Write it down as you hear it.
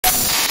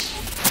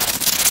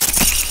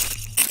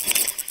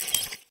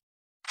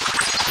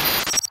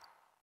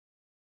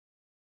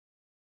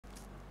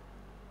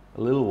A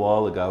little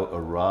while ago,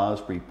 a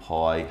Raspberry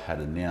Pi had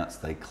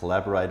announced they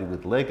collaborated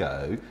with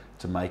Lego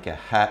to make a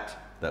hat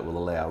that will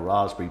allow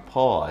Raspberry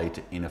Pi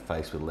to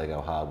interface with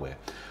Lego hardware.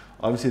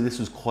 Obviously, this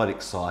was quite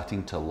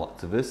exciting to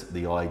lots of us,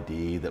 the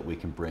idea that we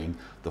can bring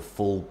the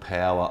full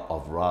power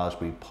of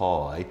Raspberry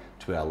Pi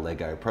to our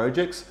Lego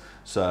projects.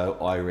 So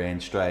I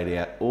ran straight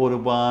out,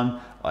 ordered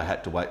one. I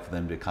had to wait for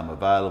them to become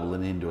available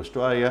and into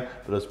Australia,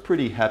 but I was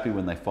pretty happy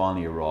when they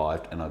finally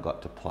arrived and I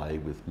got to play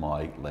with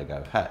my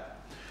Lego hat.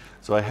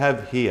 So I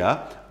have here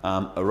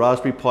a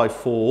Raspberry Pi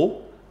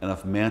 4, and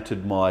I've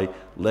mounted my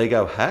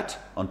Lego hat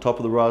on top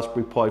of the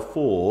Raspberry Pi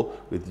 4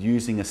 with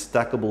using a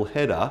stackable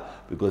header,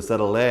 because that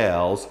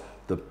allows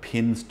the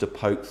pins to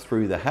poke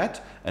through the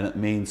hat, and it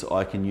means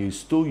I can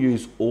still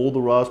use all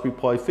the Raspberry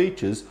Pi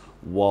features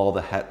while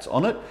the hat's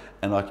on it,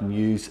 and I can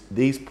use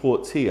these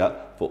ports here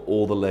for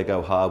all the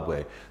Lego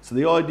hardware. So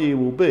the idea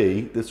will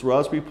be this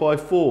Raspberry Pi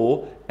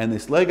 4 and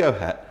this Lego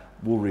hat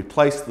will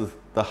replace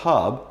the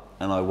hub,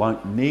 and I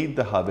won't need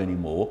the hub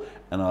anymore,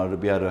 and I'll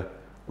be able to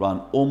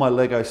run all my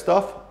Lego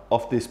stuff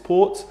off this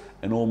ports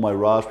and all my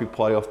Raspberry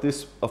Pi off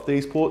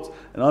these ports,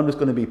 and I'm just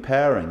going to be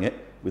powering it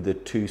with a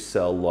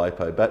 2-cell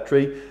LiPo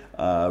battery.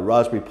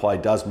 Raspberry Pi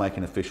does make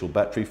an official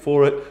battery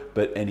for it,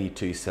 but any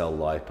 2-cell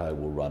LiPo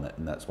will run it,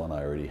 and that's one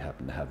I already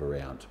happen to have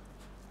around.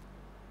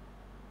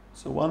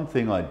 So one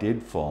thing I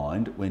did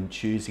find when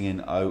choosing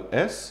an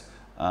OS,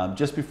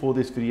 just before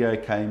this video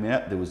came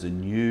out, there was a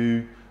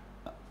new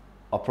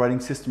operating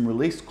system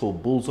release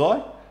called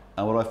Bullseye,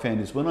 and what I found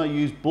is when I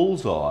used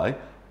Bullseye,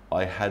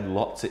 I had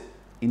lots of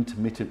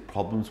intermittent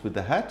problems with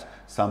the hat.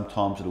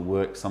 Sometimes it'll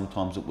work,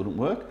 sometimes it wouldn't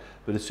work,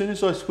 but as soon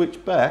as I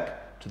switched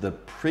back to the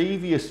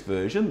previous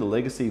version, the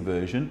legacy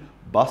version,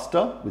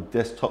 Buster, with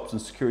desktops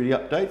and security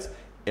updates,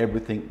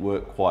 everything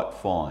worked quite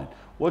fine.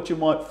 What you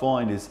might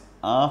find is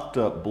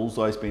after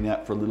Bullseye's been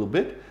out for a little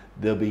bit,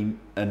 there'll be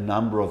a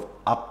number of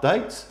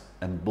updates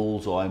and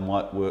Bullseye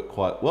might work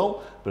quite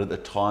well, but at the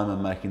time of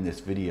making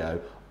this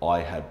video, I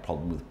had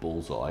problem with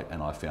Bullseye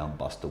and I found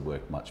Buster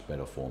worked much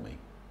better for me.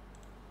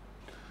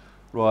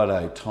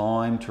 Righto,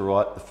 time to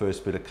write the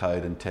first bit of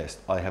code and test.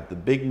 I have the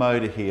big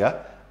motor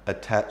here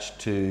attached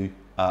to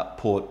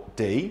port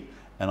D,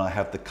 and I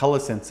have the color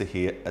sensor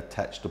here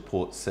attached to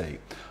port C. I'm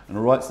going to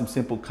write some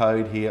simple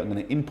code here. I'm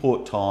going to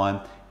import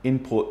time,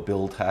 import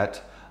Buildhat.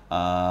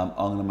 I'm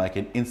going to make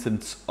an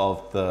instance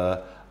of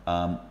the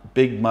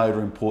big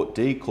motor in port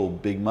D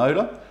called big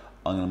motor.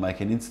 I'm going to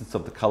make an instance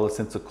of the color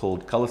sensor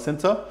called color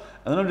sensor,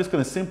 and then I'm just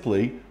going to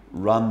simply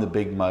run the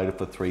big motor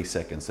for 3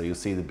 seconds. So you'll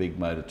see the big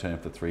motor turn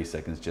for 3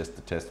 seconds just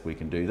to test we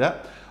can do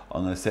that.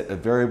 I'm going to set a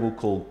variable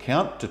called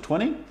count to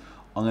 20.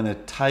 I'm going to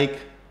take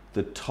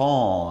the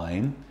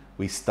time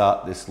we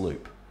start this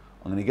loop.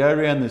 I'm going to go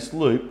around this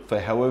loop for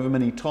however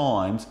many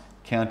times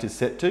count is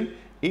set to.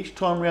 Each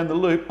time around the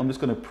loop, I'm just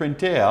going to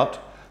print out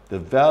the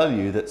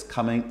value that's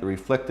coming, the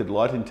reflected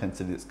light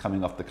intensity that's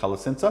coming off the color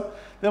sensor.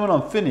 Then when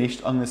I'm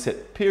finished, I'm going to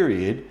set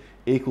period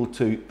equal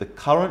to the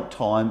current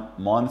time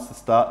minus the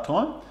start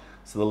time.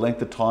 So the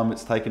length of time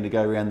it's taken to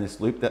go around this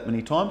loop that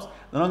many times.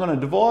 Then I'm going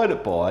to divide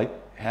it by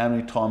how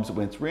many times it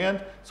went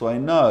around, so I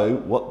know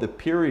what the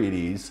period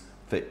is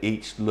for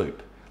each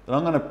loop. Then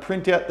I'm going to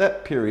print out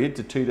that period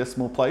to 2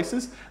 decimal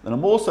places. Then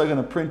I'm also going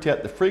to print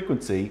out the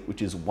frequency,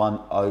 which is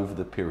 1 over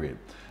the period.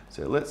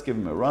 So let's give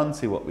them a run,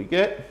 see what we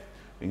get.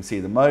 You can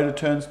see the motor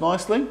turns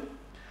nicely.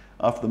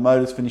 After the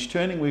motor's finished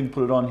turning, we can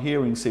put it on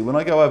here. We can see when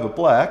I go over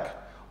black,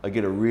 I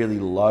get a really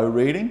low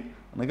reading.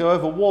 When I go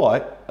over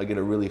white, I get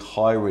a really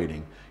high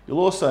reading. You'll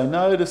also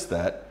notice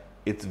that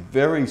it's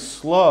very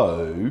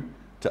slow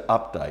to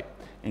update.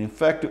 And in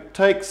fact, it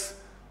takes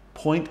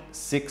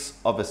 0.6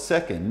 of a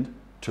second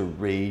to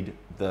read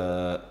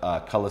the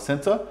color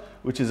sensor,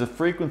 which is a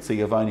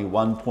frequency of only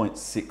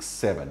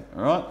 1.67,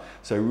 all right?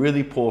 So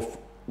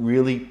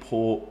really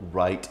poor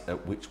rate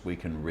at which we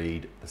can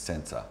read the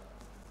sensor.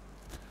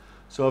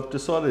 So I've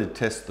decided to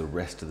test the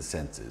rest of the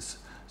sensors.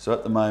 So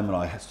at the moment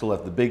I still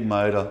have the big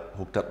motor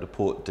hooked up to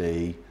port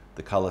D,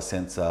 the color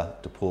sensor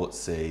to port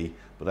C,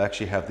 but I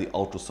actually have the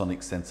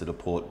ultrasonic sensor to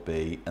port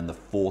B and the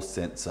force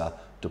sensor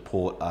to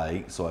port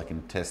A, so I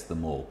can test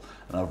them all.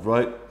 And I've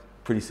wrote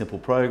a pretty simple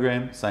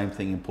program, same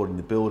thing importing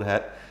the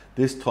Buildhat.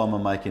 This time I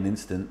make an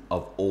instant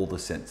of all the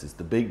sensors,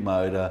 the big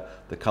motor,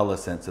 the color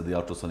sensor, the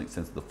ultrasonic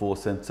sensor, the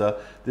force sensor.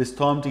 This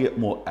time, to get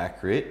more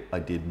accurate, I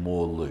did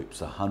more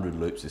loops, 100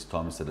 loops this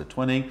time instead of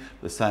 20,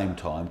 the same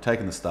time,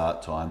 taking the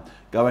start time,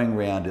 going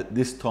around it.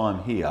 This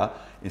time here,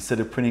 instead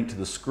of printing to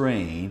the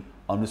screen,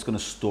 I'm just going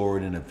to store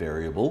it in a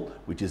variable,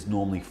 which is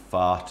normally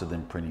faster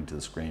than printing to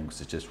the screen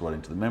because it's just right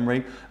into the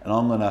memory. And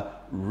I'm going to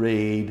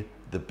read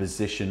the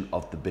position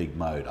of the big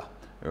motor.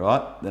 All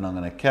right, then I'm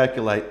going to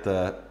calculate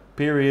the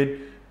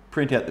period,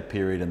 print out the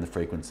period and the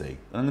frequency.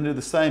 And I'm going to do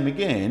the same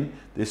again,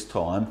 this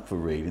time for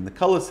reading the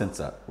color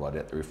sensor, write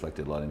out the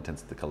reflected light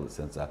intensity of the color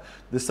sensor.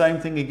 The same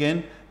thing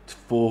again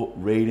for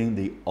reading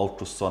the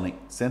ultrasonic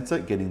sensor,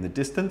 getting the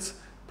distance,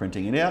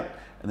 printing it out.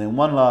 And then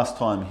one last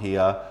time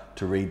here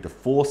to read the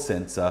force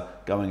sensor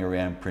going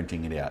around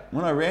printing it out.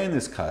 When I ran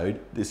this code,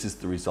 this is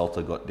the result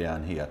I got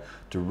down here.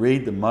 To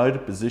read the motor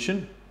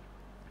position,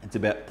 it's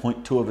about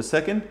 0.2 of a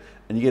second,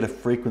 and you get a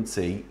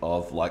frequency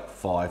of like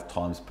 5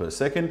 times per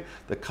second.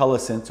 The color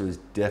sensor is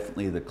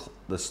definitely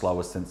the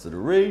slowest sensor to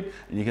read,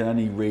 and you can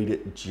only read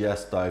it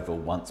just over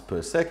once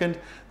per second.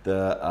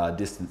 The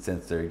distance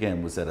sensor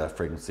again was at a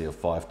frequency of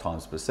 5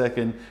 times per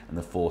second, and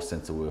the force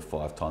sensor were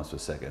 5 times per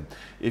second.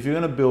 If you're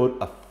going to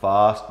build a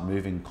fast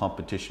moving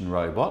competition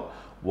robot,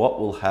 what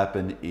will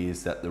happen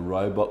is that the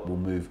robot will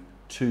move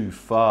too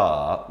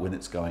far when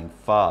it's going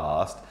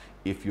fast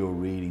if you're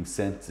reading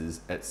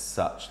sensors at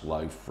such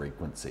low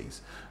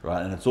frequencies,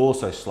 right? And it's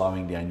also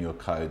slowing down your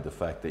code, the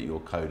fact that your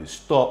code is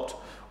stopped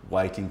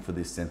waiting for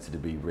this sensor to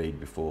be read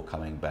before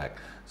coming back.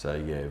 So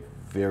yeah,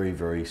 very,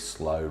 very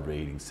slow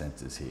reading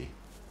sensors here.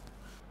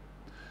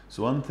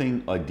 So one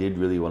thing I did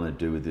really want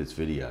to do with this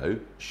video,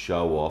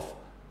 show off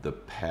the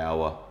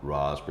power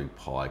Raspberry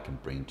Pi can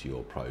bring to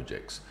your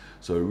projects.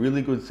 So a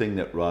really good thing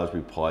that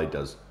Raspberry Pi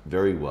does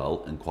very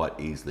well and quite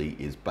easily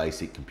is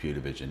basic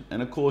computer vision.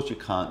 And of course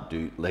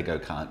Lego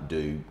can't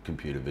do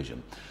computer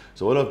vision.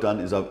 So what I've done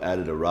is I've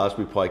added a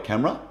Raspberry Pi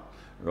camera,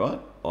 right?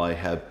 I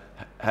have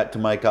had to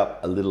make up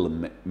a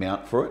little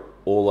mount for it.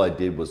 All I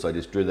did was I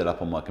just drew that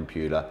up on my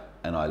computer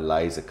and I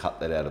laser cut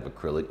that out of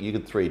acrylic. You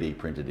can 3D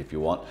print it if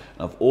you want.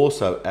 And I've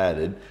also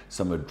added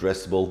some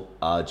addressable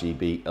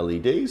RGB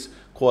LEDs,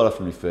 quite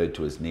often referred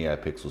to as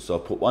neopixels. So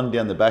I've put one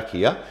down the back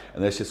here,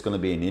 and that's just going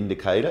to be an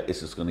indicator. It's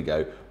just going to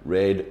go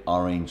red,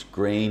 orange,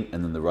 green,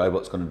 and then the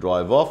robot's going to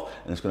drive off,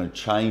 and it's going to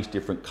change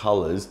different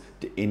colors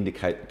to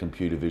indicate the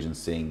computer vision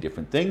seeing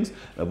different things.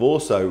 And I've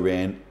also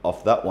ran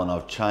off that one,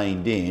 I've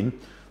chained in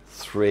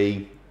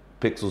 3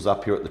 pixels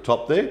up here at the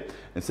top there.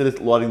 Instead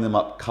of lighting them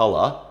up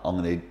color, I'm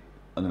going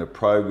to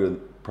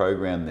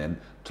program them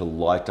to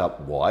light up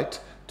white,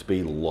 to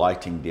be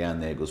lighting down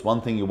there, because one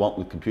thing you want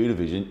with computer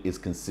vision is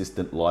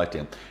consistent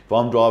lighting. If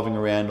I'm driving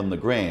around on the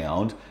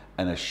ground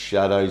and a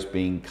shadow's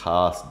being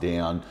cast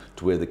down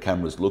to where the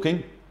camera's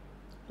looking,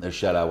 the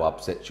shadow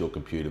upsets your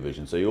computer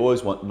vision. So you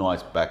always want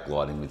nice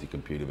backlighting with your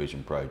computer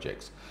vision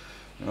projects.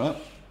 All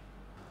right.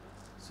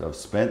 So I've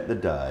spent the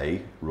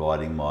day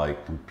writing my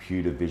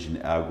computer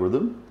vision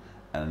algorithm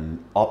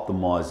and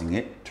optimizing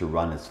it to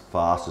run as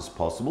fast as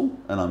possible,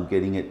 and I'm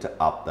getting it to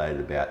update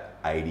about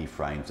 80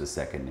 frames a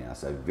second now.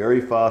 So very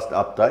fast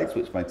updates,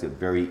 which makes it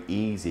very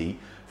easy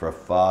for a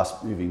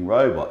fast moving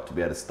robot to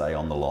be able to stay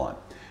on the line.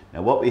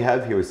 Now what we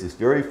have here is this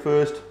very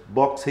first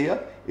box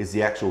here is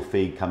the actual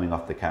feed coming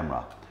off the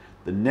camera.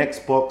 The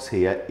next box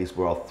here is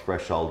where I've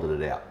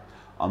thresholded it out.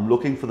 I'm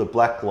looking for the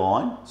black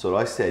line, so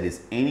what I said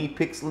is any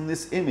pixel in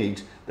this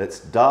image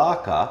that's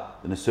darker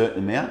than a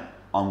certain amount,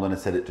 I'm going to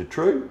set it to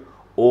true.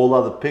 All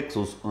other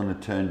pixels I'm going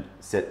to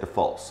set to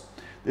false.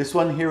 This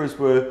one here is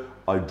where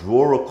I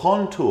draw a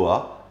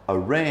contour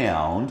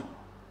around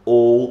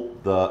all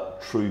the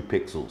true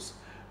pixels.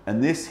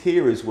 And this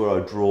here is where I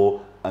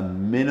draw a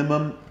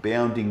minimum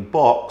bounding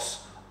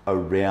box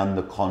around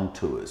the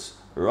contours.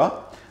 All right?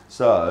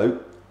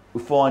 So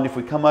we find if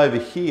we come over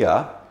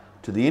here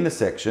to the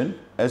intersection,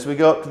 as we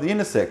go up to the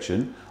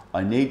intersection,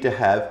 I need to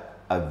have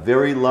a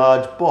very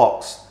large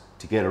box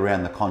to get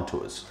around the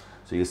contours.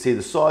 So you see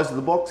the size of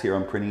the box here,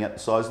 I'm printing out the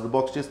size of the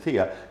box just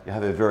here. You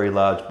have a very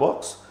large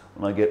box.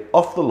 When I get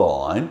off the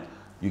line,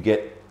 you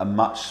get a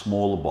much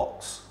smaller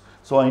box.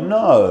 So I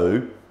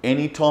know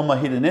anytime I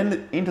hit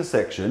an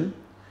intersection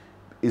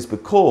is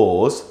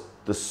because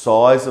the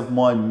size of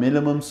my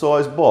minimum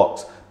size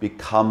box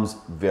becomes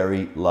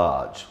very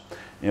large.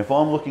 Now if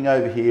I'm looking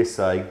over here,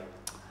 say,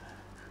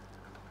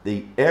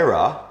 the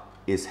error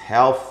is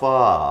how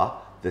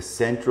far the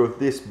center of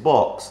this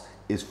box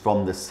is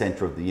from the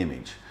center of the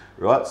image.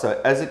 Right, so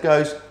as it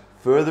goes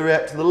further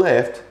out to the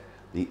left,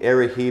 the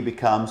error here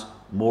becomes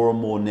more and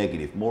more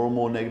negative, more and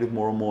more negative,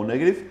 more and more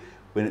negative.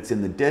 When it's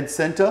in the dead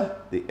center,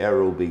 the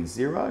error will be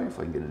 0. If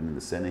I can get it in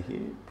the center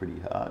here, pretty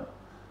hard.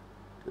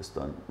 Just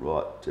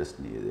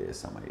near there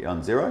somewhere,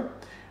 on 0.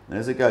 And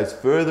as it goes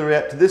further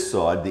out to this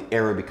side, the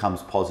error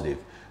becomes positive.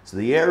 So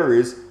the error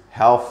is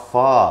how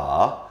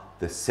far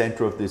the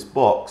center of this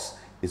box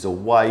is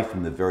away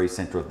from the very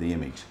center of the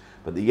image.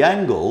 But the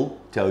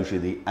angle tells you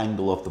the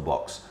angle of the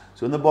box.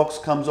 So when the box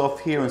comes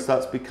off here and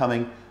starts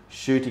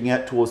shooting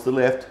out towards the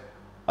left,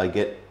 I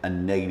get a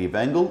negative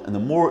angle, and the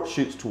more it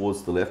shoots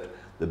towards the left,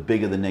 the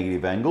bigger the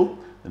negative angle.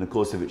 And of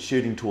course, if it's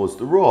shooting towards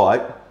the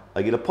right,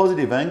 I get a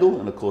positive angle,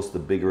 and of course, the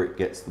bigger it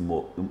gets,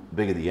 the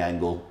bigger the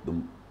angle,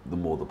 the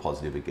more the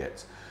positive it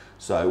gets.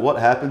 So what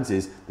happens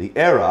is the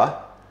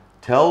error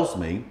tells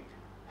me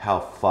how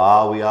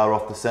far we are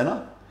off the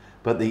center,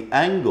 but the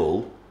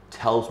angle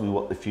tells me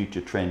what the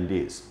future trend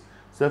is.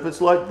 So if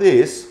it's like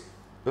this,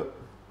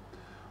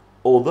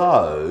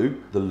 although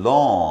the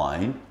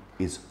line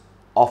is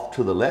off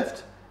to the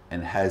left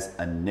and has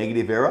a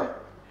negative error,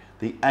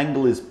 the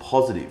angle is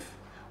positive.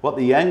 What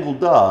the angle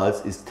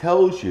does is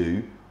tells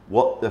you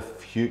what the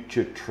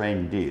future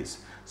trend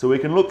is. So we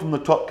can look from the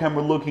top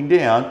camera looking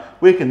down,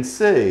 we can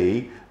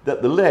see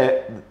that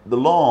the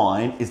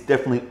line is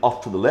definitely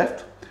off to the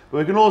left, But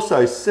we can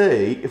also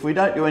see, if we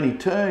don't do any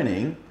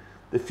turning,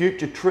 the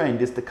future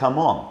trend is to come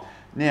on.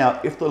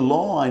 Now, if the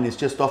line is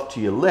just off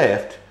to your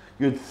left,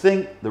 you'd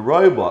think the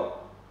robot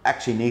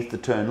actually needs to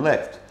turn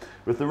left.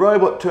 But if the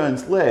robot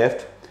turns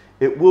left,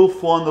 it will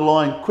find the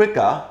line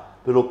quicker,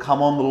 but it'll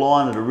come on the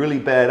line at a really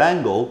bad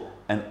angle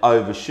and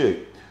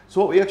overshoot.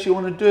 So what we actually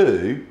want to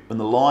do when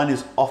the line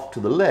is off to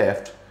the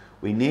left,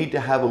 we need to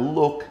have a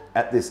look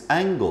at this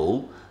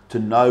angle to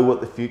know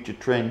what the future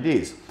trend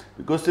is.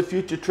 Because the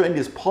future trend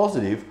is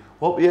positive,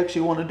 what we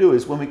actually want to do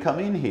is when we come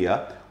in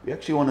here, we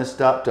actually want to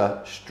start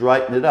to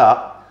straighten it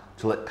up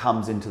till it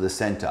comes into the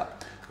center.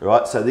 All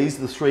right, so these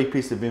are the three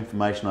pieces of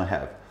information I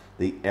have.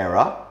 The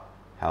error,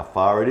 how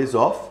far it is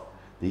off,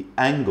 the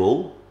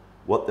angle,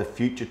 what the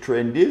future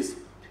trend is,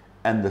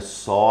 and the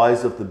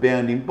size of the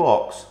bounding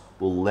box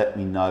will let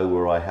me know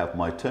where I have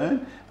my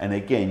turn. And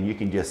again, you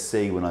can just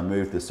see when I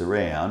move this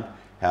around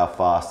how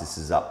fast this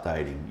is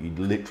updating. You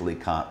literally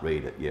can't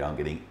read it. Yeah, I'm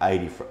getting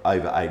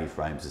over 80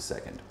 frames a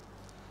second.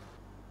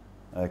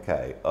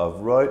 Okay, I've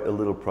wrote a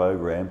little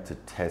program to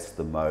test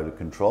the motor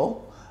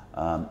control.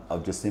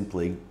 I've just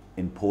simply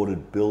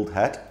imported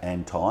Buildhat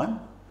and time.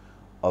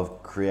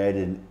 I've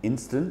created an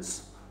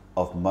instance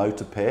of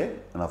motor pair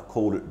and I've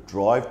called it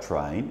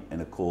drivetrain,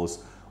 and of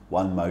course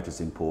one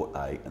motor's in port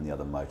A and the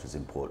other motor's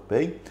in port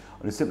B.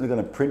 I'm just simply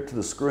going to print to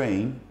the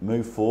screen,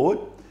 move forward,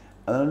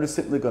 and then I'm just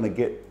simply going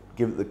to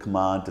give it the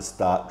command to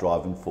start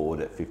driving forward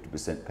at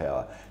 50%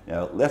 power.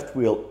 Now, left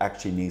wheel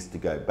actually needs to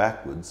go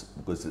backwards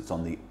because it's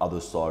on the other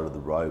side of the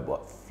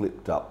robot,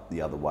 flipped up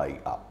the other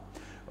way up.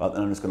 Right,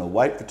 then I'm just going to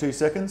wait for 2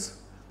 seconds,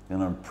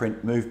 then I'm going to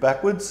print move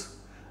backwards,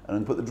 and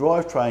I'm going to put the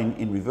drivetrain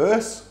in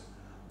reverse,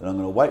 then I'm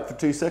going to wait for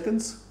 2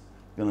 seconds,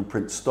 I'm going to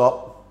print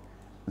stop,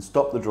 and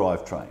stop the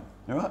drivetrain.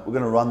 All right, we're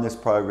going to run this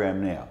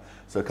program now.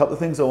 So a couple of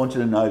things I want you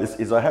to notice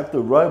is I have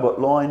the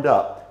robot lined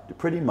up to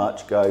pretty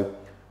much go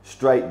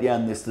straight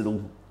down this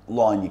little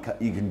line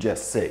you can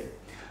just see.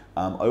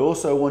 I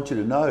also want you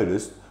to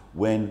notice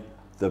when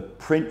the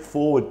print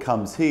forward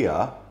comes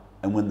here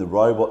and when the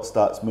robot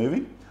starts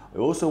moving, I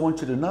also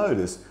want you to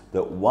notice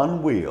that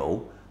one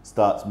wheel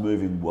starts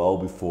moving well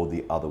before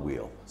the other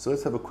wheel. So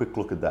let's have a quick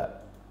look at that.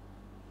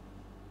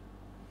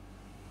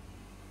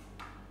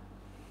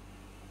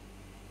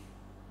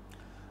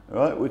 All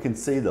right, we can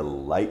see the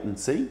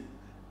latency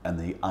and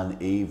the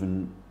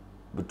uneven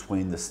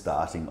between the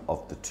starting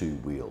of the two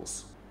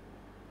wheels.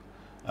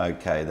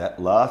 Okay, that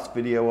last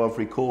video I've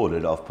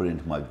recorded, I've put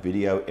into my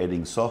video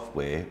editing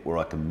software where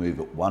I can move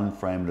it 1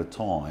 frame at a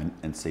time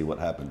and see what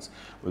happens.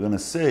 We're going to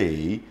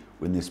see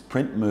when this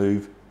print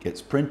move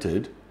gets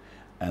printed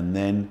and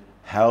then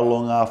how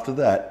long after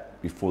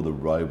that before the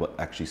robot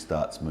actually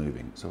starts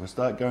moving. So if I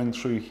start going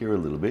through here a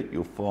little bit,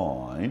 you'll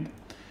find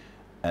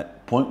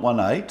at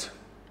 0.18,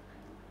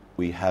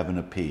 we haven't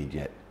appeared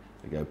yet.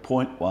 We go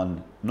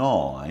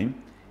 0.19,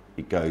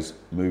 it goes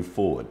move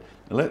forward.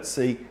 Now let's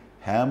see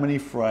how many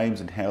frames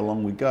and how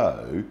long we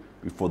go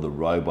before the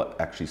robot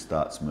actually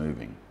starts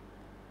moving.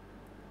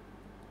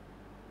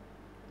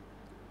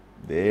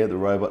 There, the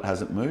robot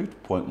hasn't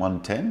moved,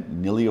 0.110,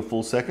 nearly a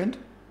full second.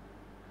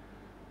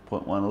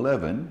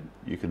 0.111,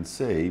 you can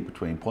see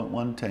between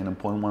 0.110 and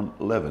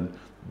 0.111,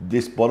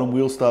 this bottom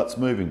wheel starts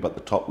moving, but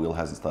the top wheel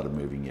hasn't started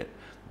moving yet.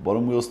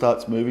 Bottom wheel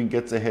starts moving,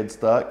 gets a head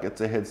start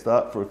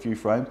for a few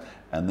frames,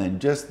 and then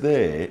just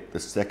there, the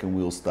second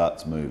wheel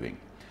starts moving.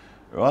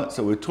 All right,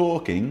 so we're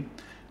talking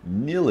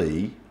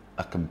nearly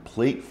a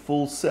complete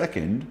full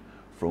second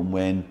from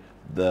when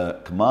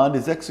the command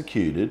is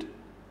executed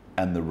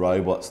and the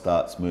robot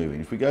starts moving.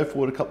 If we go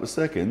forward a couple of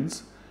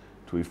seconds,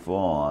 we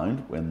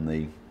find when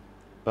the,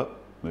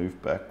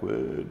 move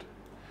backward.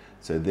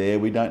 So there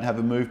we don't have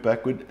a move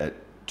backward at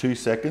 2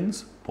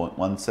 seconds,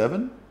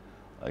 0.17.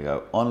 I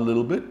go on a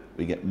little bit,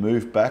 we get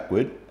moved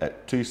backward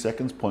at 2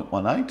 seconds,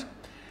 0.18,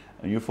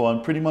 and you'll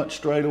find pretty much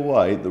straight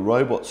away the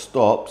robot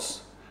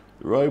stops,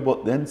 the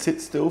robot then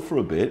sits still for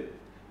a bit.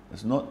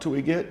 It's not till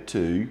we get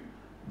to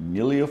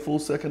nearly a full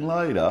second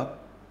later,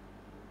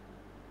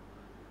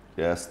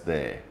 just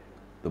there.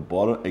 The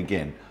bottom,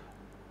 again,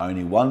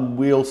 only one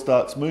wheel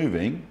starts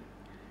moving,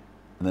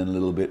 and then a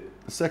little bit,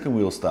 the second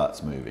wheel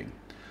starts moving.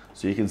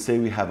 So you can see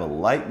we have a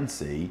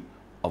latency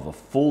of a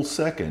full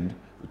second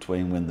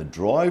between when the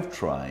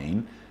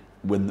drivetrain,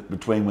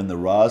 between when the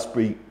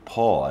Raspberry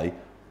Pi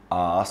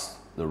asks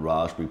the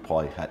Raspberry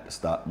Pi Hat to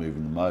start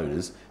moving the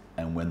motors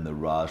and when the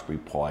Raspberry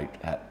Pi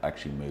Hat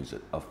actually moves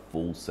it, a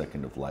full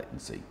second of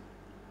latency.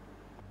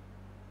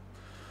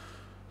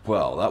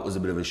 Well, that was a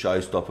bit of a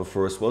showstopper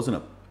for us, wasn't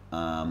it?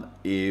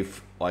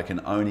 If I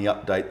can only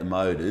update the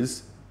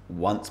motors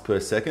once per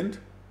second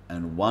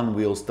and one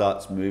wheel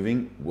starts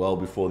moving well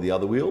before the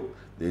other wheel,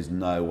 there's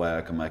no way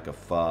I can make a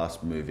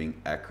fast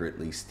moving,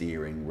 accurately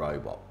steering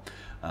robot.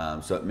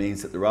 So it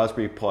means that the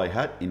Raspberry Pi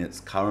Hat in its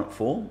current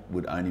form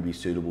would only be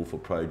suitable for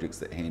projects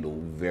that handle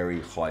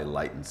very high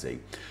latency.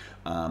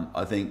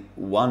 I think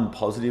one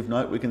positive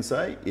note we can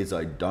say is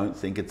I don't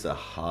think it's a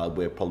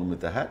hardware problem with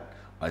the Hat.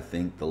 I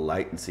think the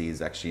latency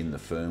is actually in the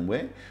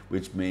firmware,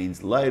 which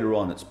means later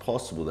on it's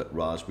possible that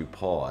Raspberry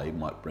Pi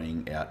might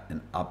bring out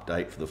an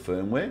update for the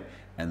firmware,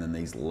 and then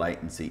these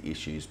latency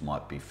issues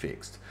might be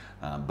fixed.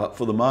 But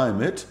for the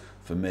moment,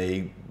 for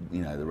me,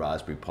 the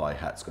Raspberry Pi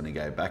hat's going to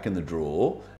go back in the drawer,